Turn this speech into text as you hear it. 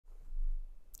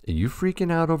Are you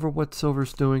freaking out over what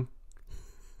silver's doing?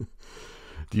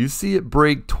 Do you see it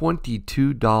break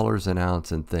 $22 an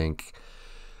ounce and think,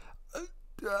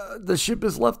 the ship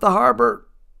has left the harbor,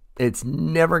 it's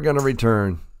never going to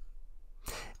return?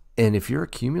 And if you're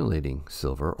accumulating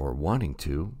silver or wanting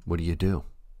to, what do?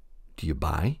 Do you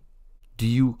buy? Do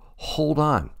you hold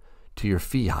on to your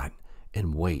fiat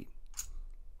and wait?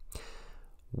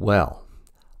 Well,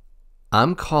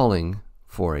 I'm calling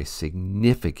for a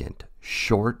significant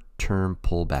short-term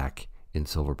pullback in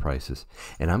silver prices.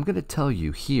 And I'm going to tell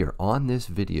you here on this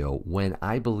video when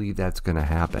I believe that's going to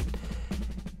happen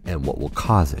and what will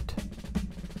cause it.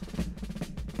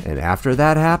 And after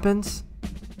that happens,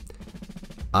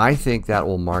 I think that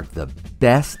will mark the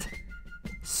best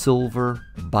silver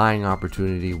buying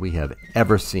opportunity we have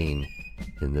ever seen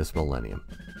in this millennium.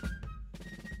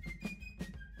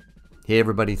 Hey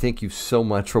everybody, thank you so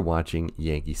much for watching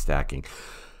Yankee Stacking.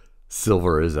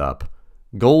 Silver is up,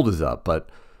 gold is up, but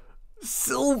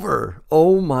silver,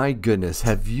 oh my goodness,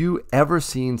 have you ever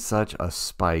seen such a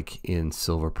spike in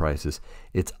silver prices?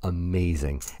 It's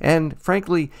amazing. And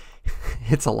frankly,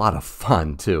 it's a lot of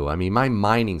fun too. I mean, my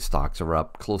mining stocks are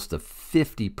up close to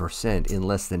 50% in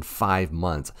less than 5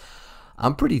 months.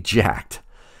 I'm pretty jacked.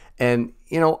 And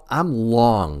you know, I'm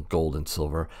long gold and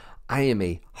silver. I am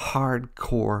a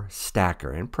hardcore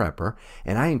stacker and prepper,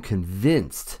 and I am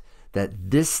convinced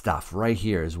that this stuff right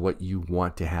here is what you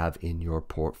want to have in your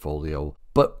portfolio.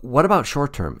 But what about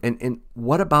short term? And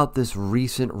what about this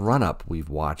recent run-up we've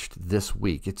watched this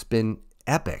week? It's been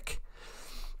epic.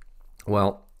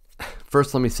 Well,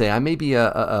 first let me say I may be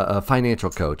a financial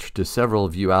coach to several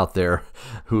of you out there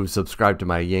who subscribe to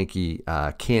my Yankee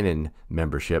Canon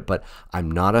membership, but I'm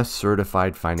not a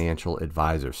certified financial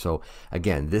advisor. So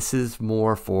again, this is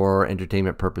more for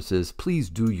entertainment purposes. Please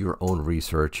do your own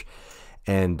research.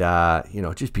 And you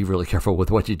know, just be really careful with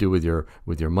what you do with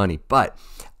your money. But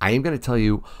I am going to tell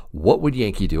you what would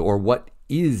Yankee do, or what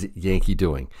is Yankee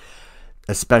doing,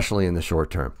 especially in the short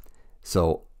term.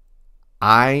 So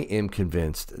I am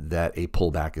convinced that a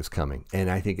pullback is coming,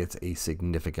 and I think it's a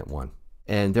significant one.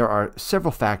 And there are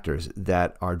several factors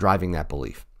that are driving that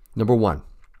belief. Number one,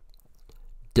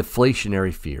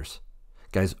 deflationary fears.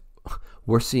 Guys,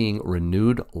 we're seeing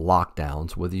renewed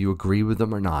lockdowns, whether you agree with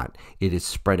them or not. It is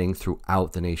spreading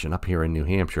throughout the nation. Up here in New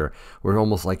Hampshire, we're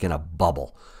almost like in a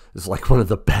bubble. It's like one of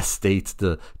the best states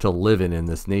to live in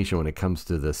this nation when it comes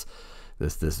to this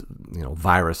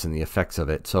virus and the effects of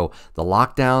it. So the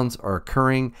lockdowns are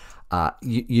occurring.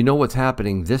 You know what's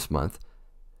happening this month?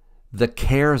 The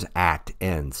CARES Act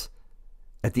ends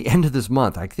at the end of this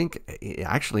month. I think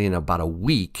actually in about a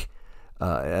week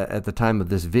at the time of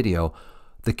this video.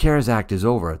 The CARES Act is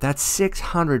over. That's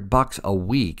 $600 a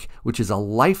week, which is a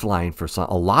lifeline for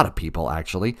a lot of people,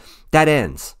 actually. That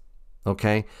ends,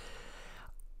 okay?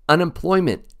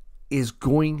 Unemployment is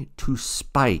going to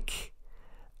spike,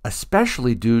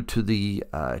 especially due to the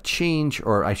change,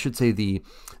 or I should say the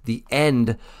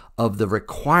end of the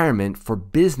requirement for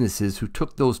businesses who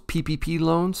took those PPP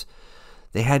loans.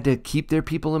 They had to keep their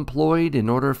people employed in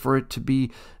order for it to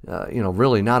be,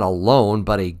 really not a loan,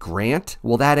 but a grant.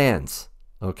 Well, that ends.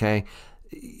 Okay,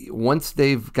 once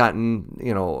they've gotten,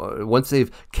 once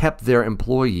they've kept their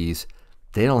employees,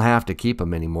 they don't have to keep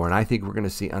them anymore. And I think we're going to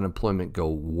see unemployment go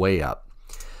way up.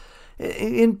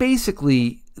 And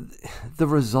basically, the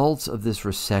results of this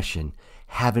recession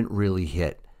haven't really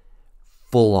hit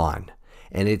full on.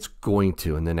 And it's going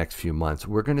to in the next few months.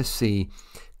 We're going to see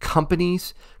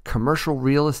companies, commercial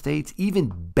real estates,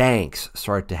 even banks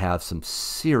start to have some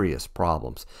serious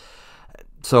problems.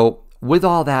 So with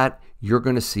all that, you're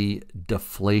going to see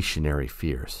deflationary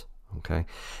fears. Okay.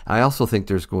 I also think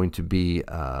there's going to be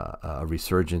a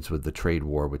resurgence with the trade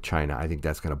war with China. I think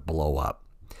that's going to blow up.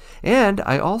 And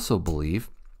I also believe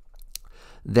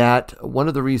that one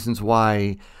of the reasons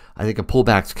why I think a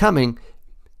pullback's coming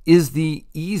is the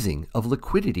easing of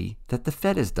liquidity that the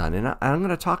Fed has done. And I'm going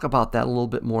to talk about that a little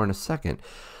bit more in a second.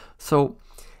 So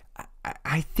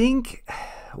I think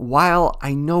while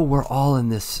I know we're all in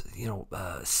this,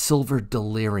 silver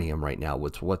delirium right now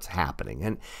with what's happening,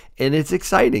 and it's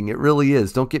exciting, it really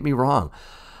is. Don't get me wrong.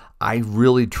 I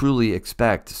really, truly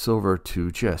expect silver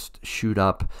to just shoot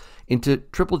up into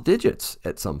triple digits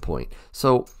at some point.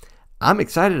 So I'm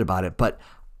excited about it, but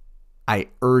I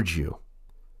urge you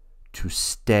to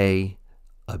stay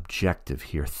objective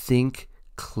here. Think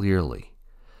clearly.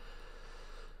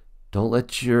 Don't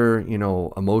let your,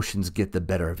 emotions get the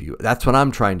better of you. That's what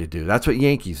I'm trying to do. That's what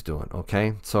Yankee's doing,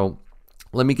 okay? So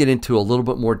let me get into a little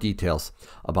bit more details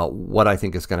about what I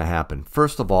think is going to happen.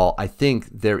 First of all, I think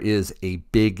there is a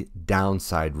big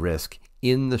downside risk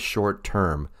in the short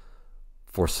term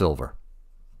for silver.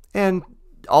 and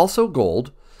also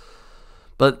gold.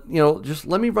 But, just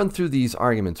let me run through these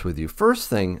arguments with you. First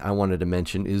thing I wanted to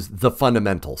mention is the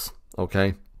fundamentals,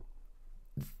 okay?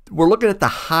 We're looking at the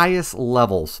highest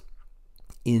levels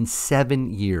in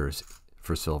 7 years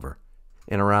for silver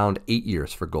and around 8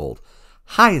 years for gold.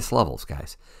 Highest levels,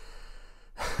 guys.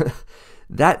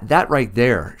 That right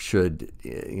there should,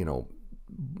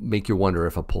 make you wonder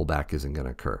if a pullback isn't going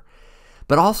to occur.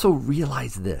 But also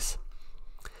realize this.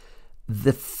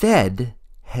 The Fed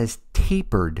has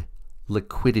tapered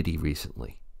liquidity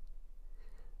recently.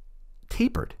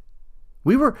 Tapered.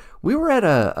 We were at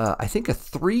I think a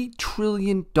 $3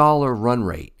 trillion run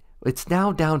rate. It's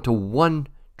now down to $1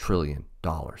 trillion.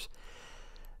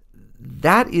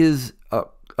 That is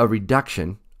a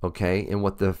reduction, okay, in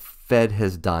what the Fed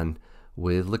has done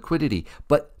with liquidity.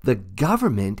 But the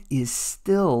government is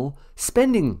still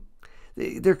spending.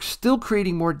 They're still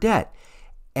creating more debt.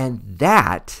 And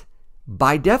that,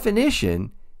 by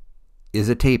definition, is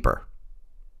a taper.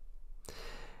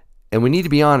 And we need to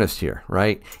be honest here,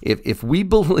 right? If we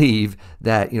believe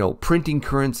that, printing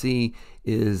currency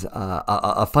is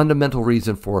a fundamental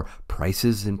reason for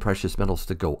prices in precious metals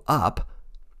to go up,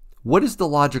 what is the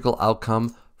logical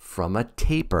outcome from a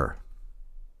taper?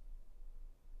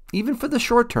 Even for the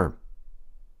short term,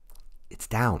 it's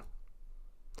down.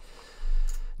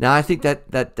 Now, I think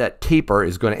that taper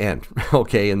is going to end,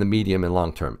 okay, in the medium and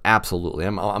long term. Absolutely.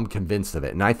 I'm convinced of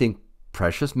it. And I think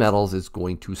precious metals is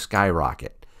going to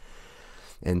skyrocket.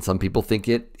 And some people think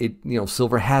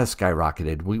silver has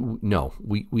skyrocketed.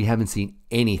 We haven't seen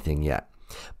anything yet.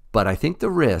 But I think the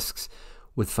risks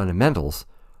with fundamentals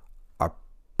are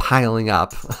piling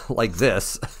up like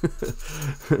this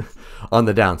on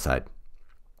the downside.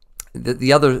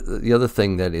 The other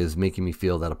thing that is making me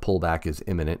feel that a pullback is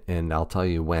imminent, and I'll tell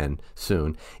you when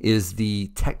soon, is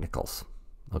the technicals.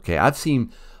 Okay, I've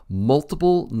seen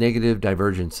multiple negative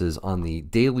divergences on the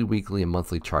daily, weekly, and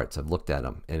monthly charts. I've looked at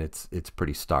them, and it's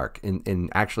pretty stark. And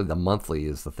actually, the monthly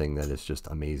is the thing that is just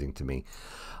amazing to me.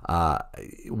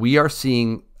 We are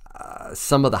seeing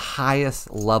some of the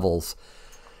highest levels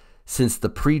since the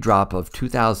pre-drop of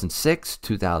 2006,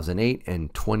 2008,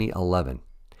 and 2011.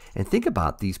 And think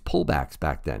about these pullbacks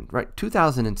back then, right?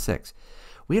 2006,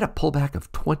 we had a pullback of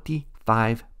 25%.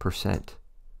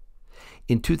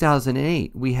 In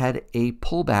 2008, we had a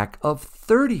pullback of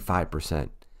 35%.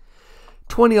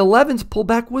 2011's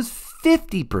pullback was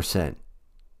 50%.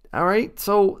 All right,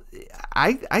 so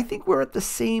I think we're at the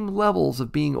same levels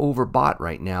of being overbought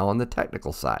right now on the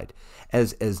technical side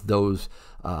as those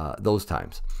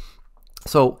times.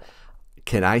 So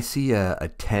can I see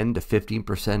a 10 to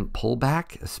 15%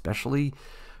 pullback, especially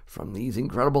from these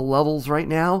incredible levels right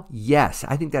now? Yes,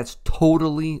 I think that's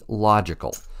totally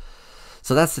logical.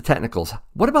 So that's the technicals.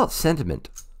 What about sentiment?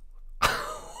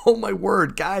 Oh my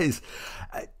word, guys.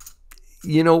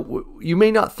 You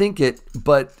may not think it,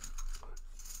 but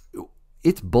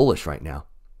it's bullish right now.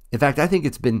 In fact, I think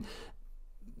it's been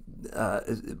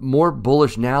more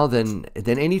bullish now than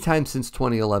any time since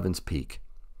 2011's peak.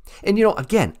 And,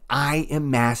 again, I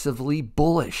am massively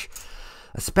bullish,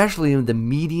 especially in the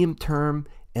medium term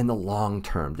and the long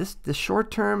term. The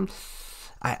short term,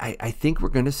 I think we're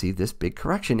going to see this big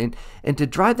correction. And to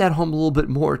drive that home a little bit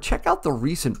more, check out the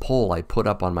recent poll I put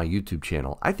up on my YouTube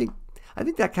channel. I think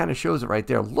that kind of shows it right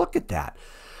there. Look at that.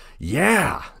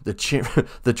 Yeah, the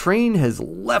train has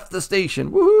left the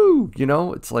station.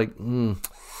 Woohoo! It's like,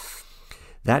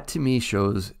 that to me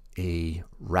shows a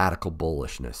radical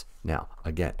bullishness. Now,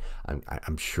 again,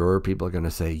 I'm sure people are going to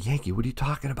say, Yankee, what are you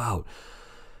talking about?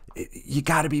 You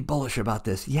got to be bullish about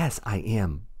this. Yes, I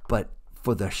am. But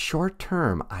for the short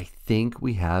term, I think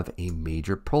we have a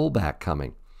major pullback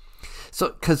coming. So,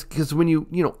 because when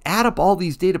you add up all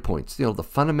these data points, the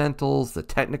fundamentals, the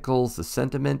technicals, the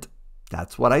sentiment,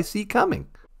 that's what I see coming.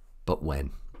 But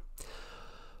when?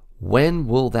 When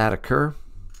will that occur?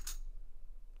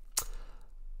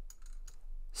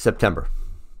 September.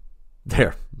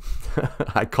 There.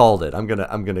 I called it. I'm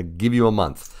gonna give you a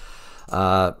month.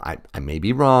 I may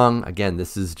be wrong. Again,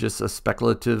 this is just a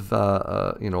speculative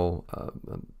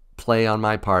play on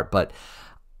my part, but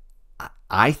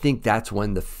I think that's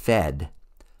when the Fed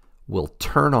will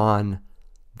turn on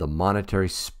the monetary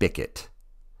spigot.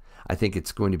 I think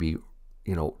it's going to be,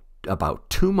 about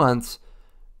 2 months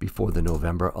before the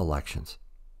November elections.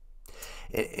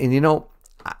 And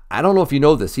I don't know if you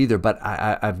know this either, but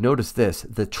I've noticed this.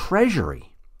 The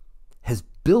Treasury has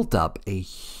built up a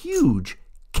huge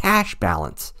cash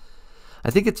balance.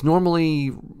 I think it's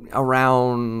normally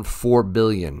around 4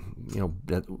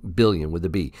 billion, billion with a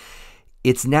B.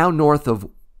 It's now north of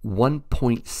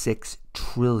 1.6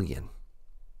 trillion.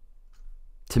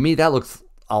 To me, that looks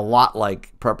a lot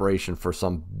like preparation for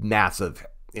some massive,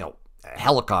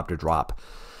 helicopter drop.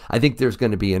 I think there's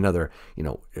going to be another,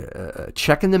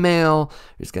 check in the mail.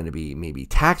 There's going to be maybe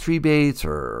tax rebates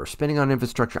or spending on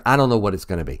infrastructure. I don't know what it's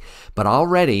going to be. But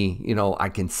already, I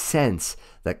can sense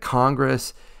that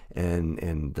Congress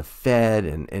and the Fed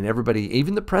and everybody,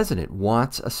 even the president,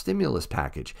 wants a stimulus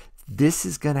package. This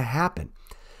is going to happen.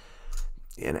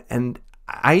 And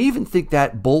I even think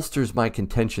that bolsters my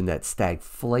contention that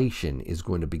stagflation is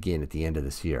going to begin at the end of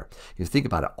this year. You think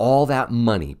about it, all that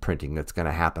money printing that's going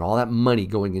to happen, all that money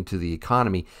going into the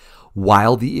economy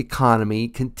while the economy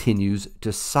continues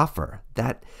to suffer.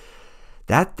 That's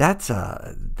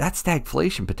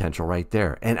stagflation potential right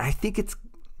there. And I think it's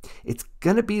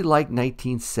going to be like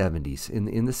 1970s,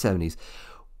 in the 70s,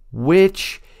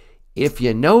 which, if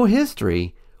you know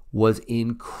history, was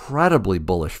incredibly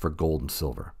bullish for gold and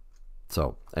silver.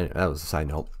 So that was a side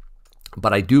note.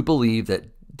 But I do believe that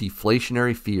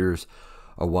deflationary fears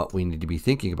are what we need to be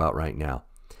thinking about right now.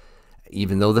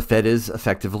 Even though the Fed is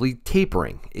effectively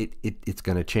tapering, it's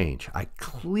going to change. I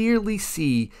clearly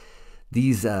see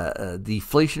these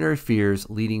deflationary fears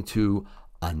leading to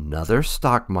another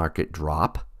stock market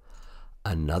drop,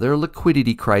 another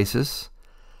liquidity crisis,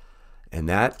 and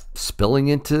that spilling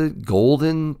into gold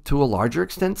and, to a larger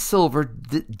extent, silver,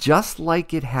 just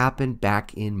like it happened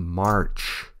back in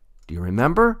March. Do you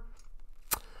remember?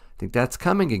 I think that's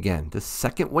coming again. The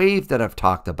second wave that I've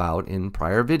talked about in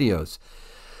prior videos.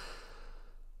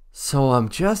 So I'm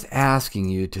just asking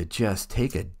you to just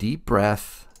take a deep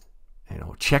breath,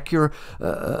 check your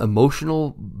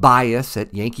emotional bias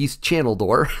at Yankee's channel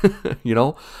door,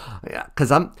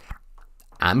 because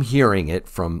I'm hearing it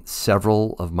from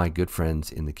several of my good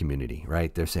friends in the community,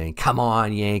 right? They're saying, come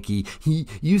on, Yankee.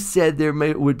 You said there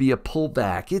would be a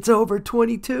pullback. It's over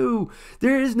 22.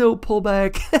 There is no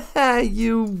pullback.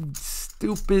 You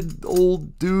stupid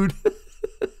old dude.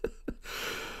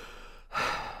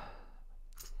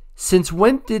 Since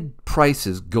when did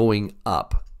prices going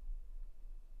up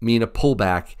mean a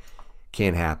pullback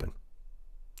can't happen?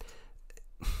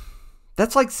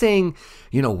 That's like saying,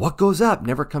 what goes up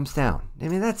never comes down. I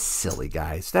mean, that's silly,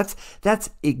 guys. That's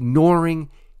ignoring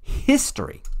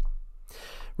history.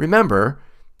 Remember,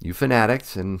 you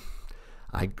fanatics, and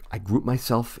I group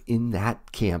myself in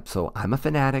that camp. So I'm a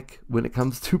fanatic when it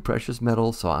comes to precious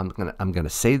metals. So I'm gonna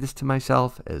say this to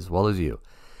myself as well as you.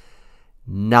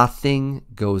 Nothing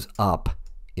goes up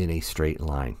in a straight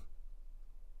line.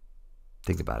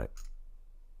 Think about it.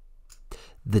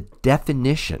 The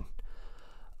definition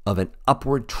of an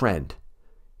upward trend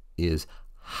is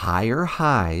higher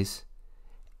highs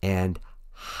and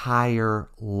higher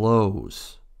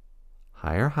lows.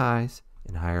 Higher highs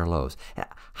and higher lows.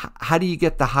 How do you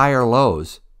get the higher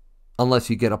lows unless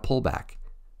you get a pullback,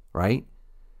 right?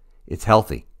 It's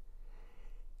healthy.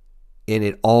 And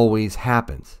it always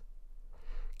happens.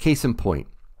 Case in point.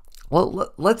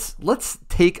 Well, let's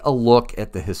take a look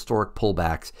at the historic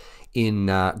pullbacks in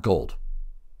gold.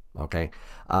 Okay,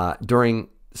 during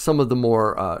some of the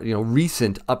more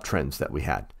recent uptrends that we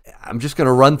had. I'm just going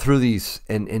to run through these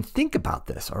and think about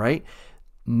this, all right?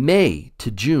 May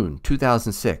to June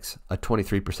 2006, a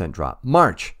 23% drop.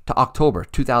 March to October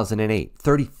 2008,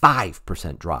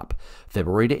 35% drop.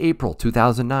 February to April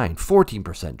 2009,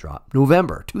 14% drop.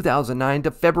 November 2009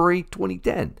 to February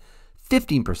 2010,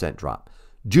 15% drop.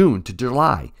 June to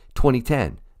July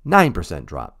 2010, 9%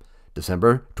 drop.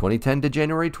 December 2010 to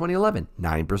January 2011,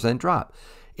 9% drop.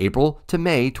 April to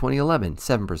May 2011,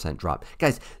 7% drop.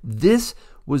 Guys, this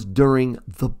was during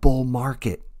the bull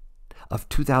market of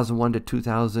 2001 to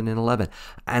 2011.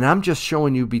 And I'm just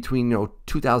showing you between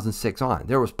 2006 on.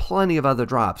 There was plenty of other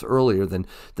drops earlier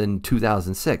than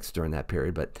 2006 during that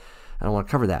period, but I don't want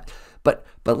to cover that. But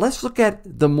let's look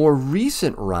at the more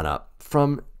recent run-up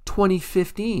from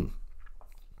 2015.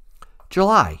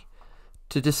 July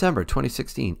to December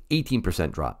 2016,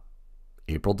 18% drop.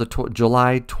 April to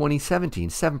July 2017,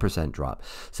 7% drop.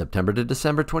 September to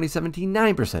December 2017,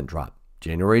 9% drop.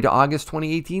 January to August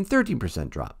 2018, 13%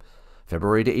 drop.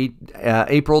 February to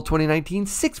April 2019,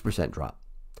 6% drop.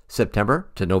 September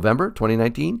to November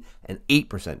 2019, an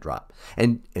 8% drop.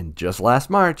 And just last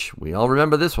March, we all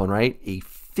remember this one, right? A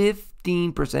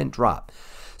 15% drop.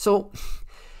 So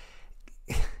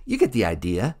you get the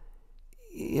idea.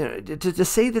 To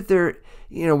say that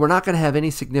we're not going to have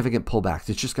any significant pullbacks.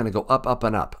 It's just going to go up, up,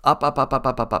 and up, up, up, up, up,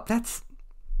 up, up, up. That's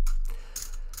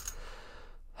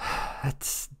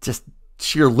just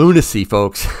sheer lunacy,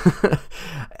 folks.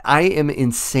 I am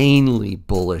insanely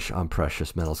bullish on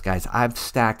precious metals, guys. I've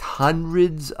stacked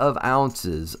hundreds of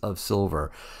ounces of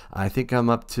silver. I think I'm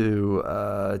up to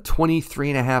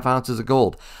 23.5 ounces of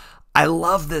gold. I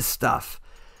love this stuff.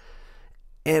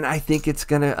 And I think it's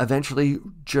going to eventually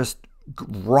just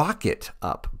rocket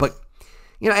up. But,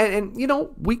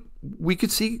 we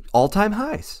could see all-time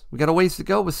highs. We got a ways to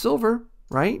go with silver,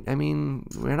 right? I mean,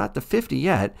 we're not to 50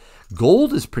 yet.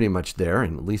 Gold is pretty much there,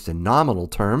 at least in nominal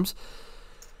terms.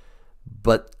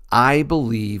 But I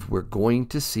believe we're going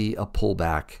to see a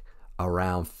pullback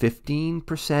around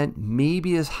 15%,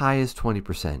 maybe as high as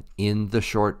 20% in the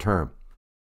short term.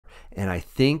 And I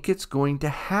think it's going to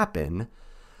happen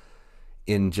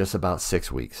in just about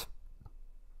 6 weeks.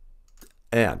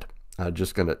 And I'm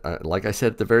just going to, like I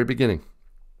said at the very beginning,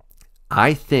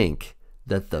 I think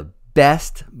that the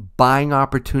best buying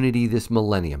opportunity this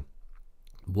millennium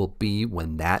will be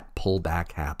when that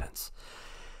pullback happens.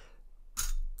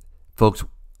 Folks,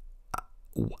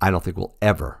 I don't think we'll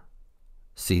ever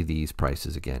see these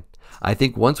prices again. I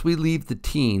think once we leave the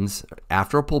teens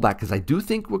after a pullback, because I do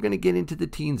think we're going to get into the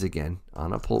teens again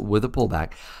on with a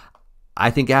pullback, I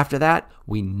think after that,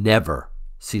 we never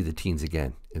see the teens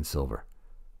again in silver.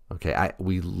 Okay,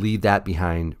 we leave that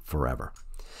behind forever.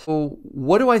 So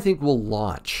what do I think will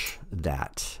launch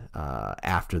that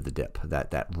after the dip,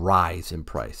 that rise in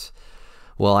price?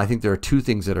 Well, I think there are two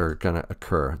things that are going to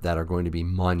occur that are going to be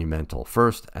monumental.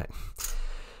 First,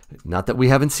 not that we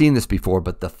haven't seen this before,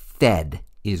 but the Fed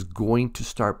is going to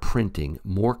start printing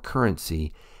more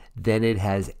currency than it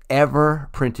has ever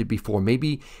printed before,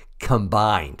 maybe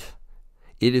combined.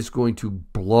 It is going to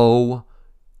blow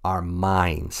our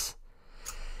minds.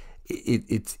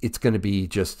 It's going to be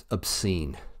just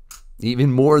obscene.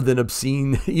 Even more than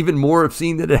obscene, even more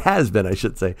obscene than it has been, I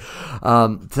should say.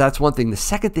 So that's one thing. The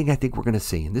second thing I think we're going to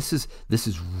see, and this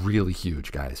is really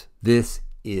huge, guys. This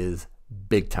is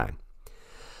big time.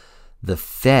 The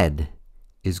Fed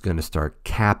is going to start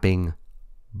capping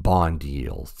bond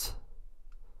yields.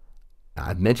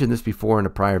 I've mentioned this before in a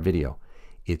prior video.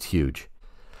 It's huge.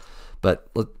 But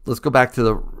let's go back to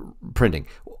the printing.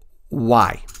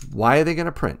 Why? Why are they going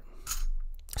to print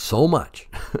so much?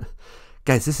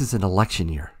 Guys, this is an election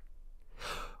year.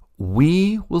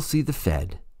 We will see the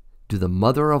Fed do the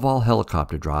mother of all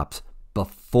helicopter drops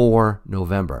before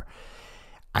November.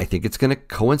 I think it's going to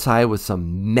coincide with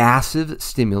some massive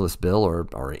stimulus bill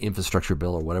or infrastructure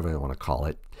bill or whatever they want to call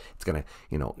it. It's going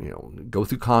to, go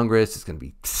through Congress. It's going to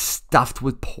be stuffed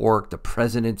with pork. The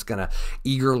president's going to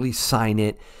eagerly sign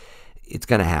it. It's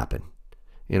going to happen.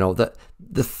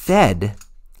 The Fed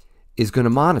is going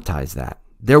to monetize that.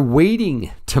 They're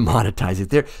waiting to monetize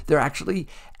it. They're actually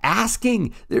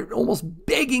asking. They're almost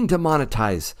begging to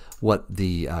monetize what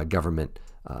the government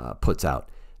puts out.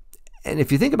 And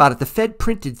if you think about it, the Fed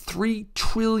printed $3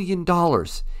 trillion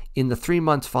in the 3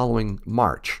 months following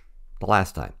March, the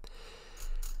last time.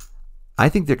 I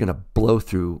think they're going to blow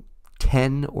through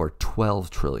 10 or 12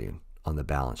 trillion on the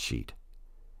balance sheet.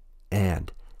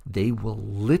 And they will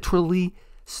literally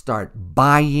start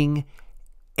buying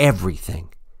everything.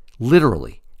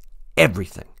 Literally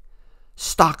everything.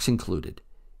 Stocks included.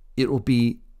 It will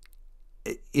be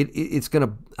it's going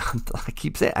to, I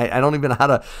keep saying, I don't even know how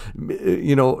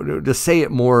to, to say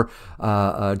it more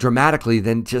dramatically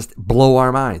than just blow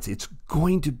our minds. It's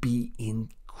going to be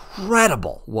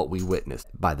incredible what we witnessed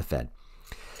by the Fed.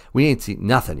 We ain't seen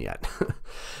nothing yet.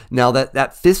 Now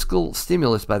that fiscal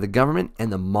stimulus by the government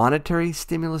and the monetary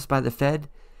stimulus by the Fed,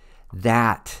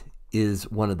 that is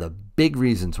one of the big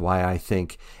reasons why I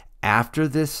think after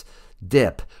this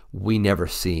dip, we never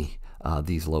see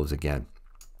these lows again.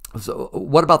 So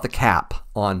what about the cap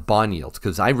on bond yields?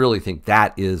 Because I really think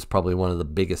that is probably one of the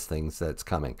biggest things that's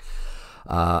coming.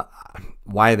 Why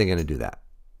are they going to do that?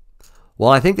 Well,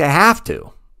 I think they have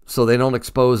to, so they don't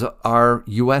expose our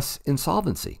U.S.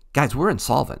 insolvency. Guys, we're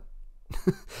insolvent.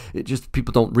 It just,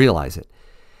 people don't realize it.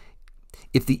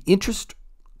 If the interest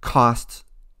costs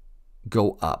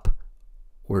go up,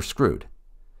 we're screwed.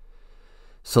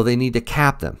 So they need to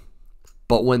cap them.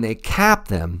 But when they cap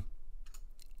them,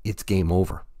 it's game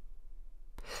over.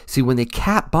 See, when they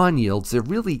cap bond yields, they're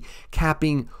really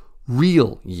capping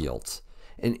real yields.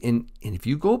 And if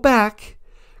you go back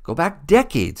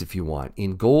decades if you want,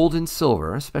 in gold and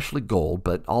silver, especially gold,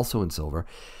 but also in silver,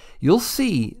 you'll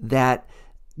see that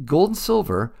gold and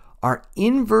silver are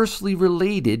inversely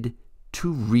related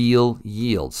to real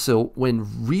yields. So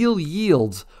when real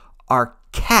yields are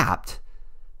capped,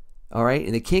 all right,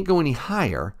 and they can't go any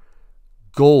higher,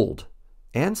 gold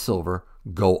and silver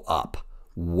go up,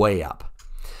 way up.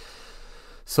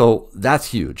 So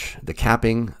that's huge, the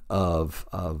capping of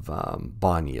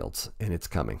bond yields, and it's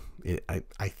coming.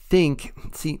 I think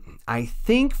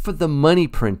for the money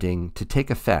printing to take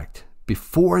effect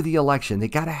before the election, they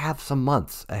got to have some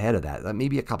months ahead of that,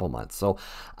 maybe a couple months. So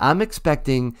I'm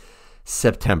expecting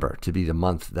September to be the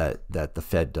month that the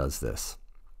Fed does this.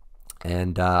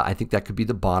 And I think that could be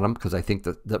the bottom, because I think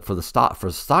that for the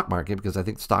stock market, because I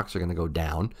think stocks are going to go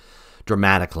down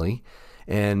dramatically.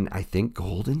 And I think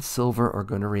gold and silver are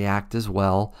going to react as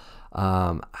well.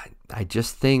 I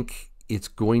just think it's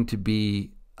going to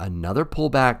be another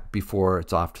pullback before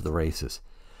it's off to the races.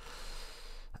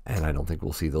 And I don't think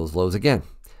we'll see those lows again.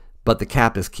 But the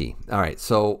cap is key. All right,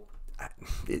 so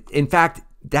in fact,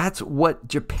 that's what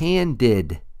Japan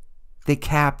did. They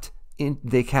capped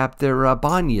their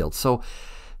bond yield. So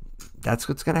that's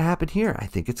what's going to happen here. I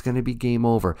think it's going to be game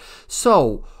over.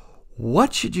 So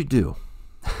what should you do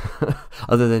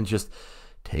other than just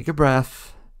take a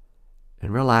breath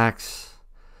and relax?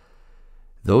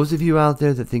 Those of you out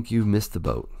there that think you've missed the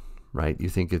boat, right? You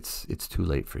think it's too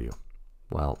late for you.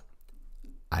 Well,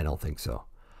 I don't think so.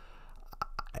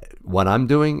 What I'm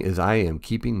doing is I am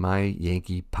keeping my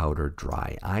Yankee powder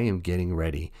dry. I am getting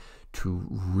ready to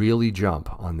really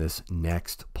jump on this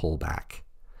next pullback.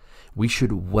 We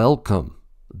should welcome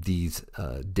these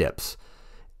dips,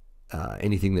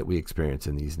 anything that we experience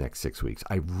in these next 6 weeks.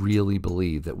 I really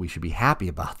believe that we should be happy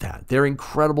about that. They're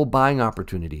incredible buying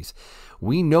opportunities.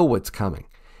 We know what's coming,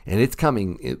 and it's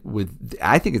coming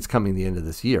I think it's coming the end of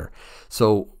this year.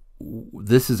 So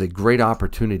this is a great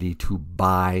opportunity to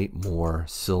buy more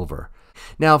silver.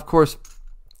 Now, of course,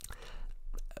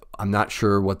 I'm not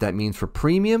sure what that means for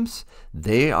premiums.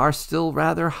 They are still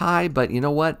rather high, but you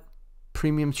know what?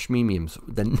 Premiums, schmemiums.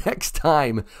 The next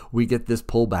time we get this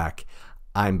pullback,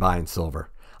 I'm buying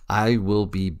silver. I will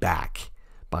be back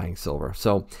buying silver.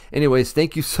 So anyways,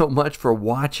 thank you so much for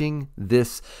watching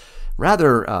this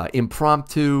rather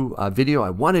impromptu video.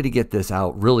 I wanted to get this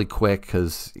out really quick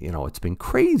because, you know, it's been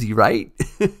crazy, right?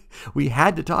 We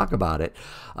had to talk about it.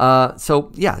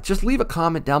 So yeah, just leave a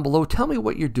comment down below. Tell me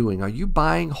what you're doing. Are you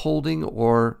buying, holding,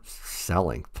 or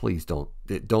selling? Please don't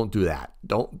do that.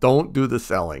 Don't do the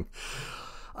selling.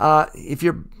 If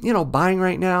you're, buying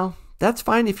right now, that's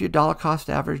fine. If you're dollar cost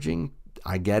averaging,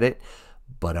 I get it.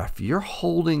 But if you're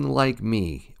holding like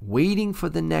me, waiting for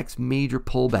the next major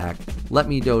pullback, let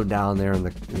me know down there in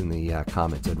the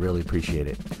comments. I'd really appreciate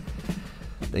it.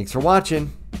 Thanks for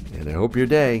watching, and I hope your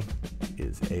day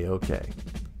is A-OK.